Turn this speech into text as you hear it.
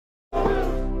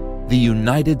The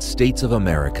United States of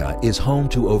America is home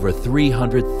to over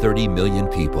 330 million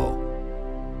people.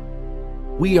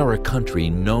 We are a country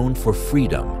known for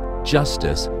freedom,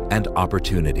 justice, and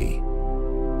opportunity.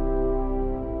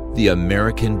 The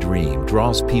American dream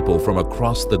draws people from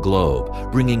across the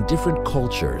globe, bringing different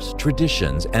cultures,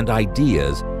 traditions, and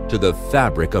ideas to the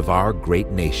fabric of our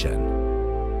great nation.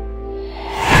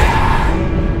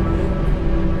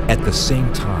 At the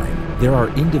same time, there are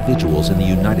individuals in the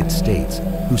United States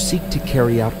who seek to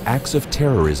carry out acts of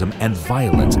terrorism and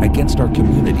violence against our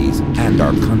communities and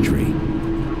our country.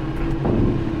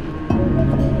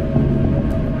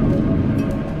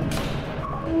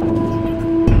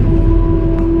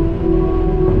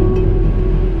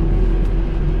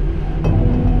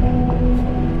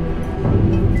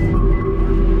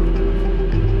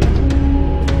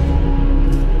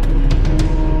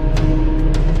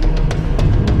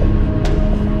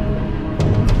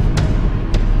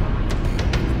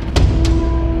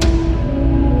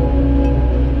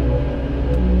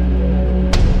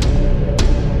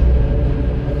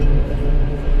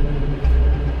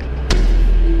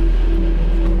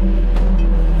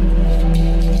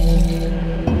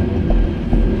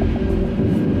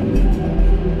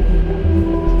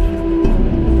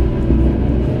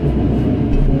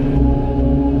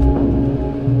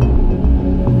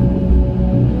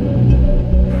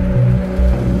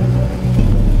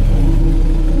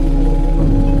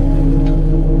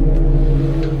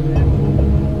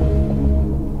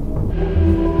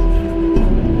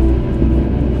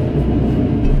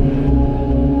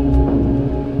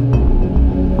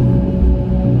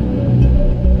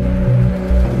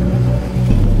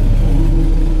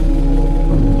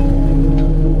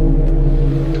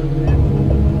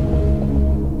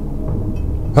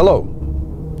 Hello.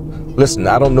 Listen,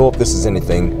 I don't know if this is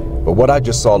anything, but what I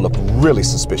just saw looked really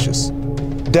suspicious.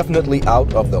 Definitely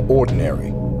out of the ordinary.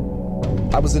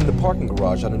 I was in the parking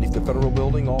garage underneath the federal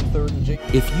building on 3rd and J.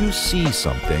 If you see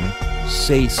something,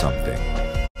 say something.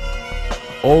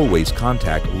 Always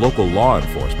contact local law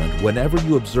enforcement whenever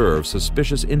you observe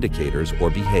suspicious indicators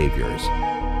or behaviors.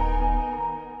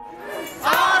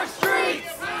 Our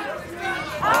streets!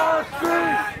 Our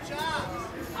streets!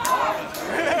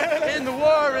 In the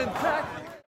war in Texas.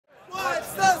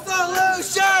 What's the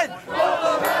solution?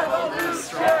 Global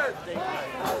revolution!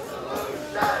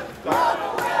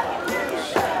 Global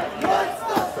revolution! What's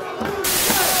the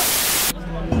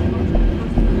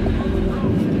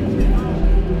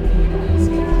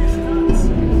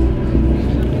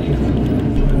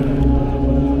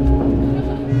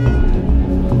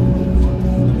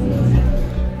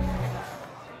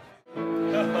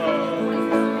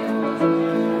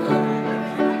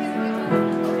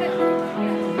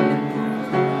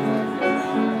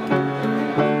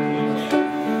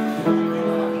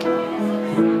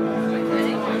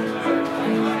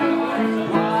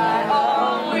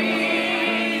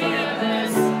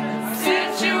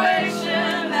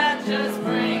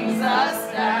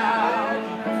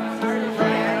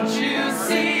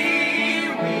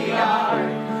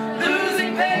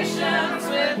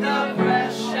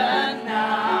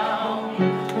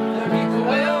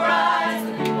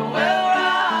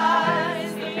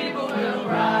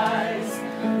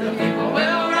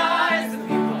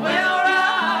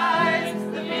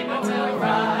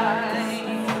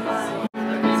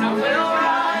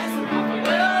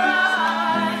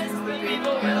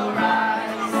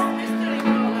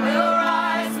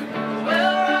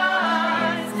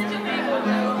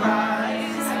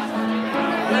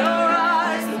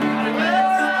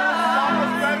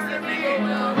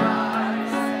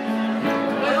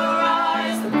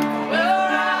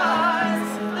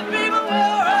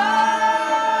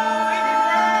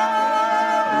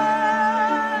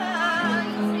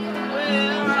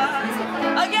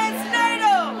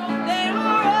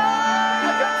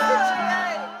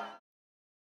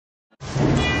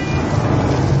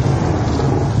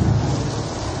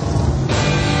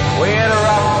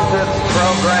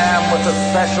with a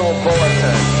special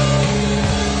bulletin.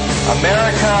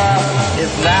 America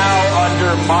is now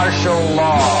under martial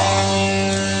law.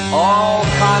 All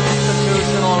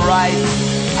constitutional rights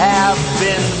have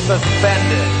been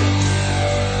suspended.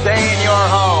 Stay in your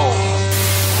home.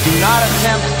 Do not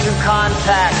attempt to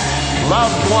contact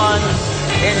loved ones,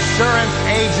 insurance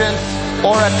agents,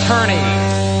 or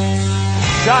attorneys.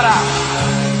 Shut up.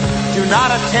 Do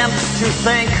not attempt to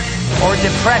think or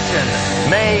depression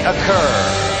may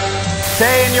occur.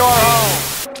 Stay in your home.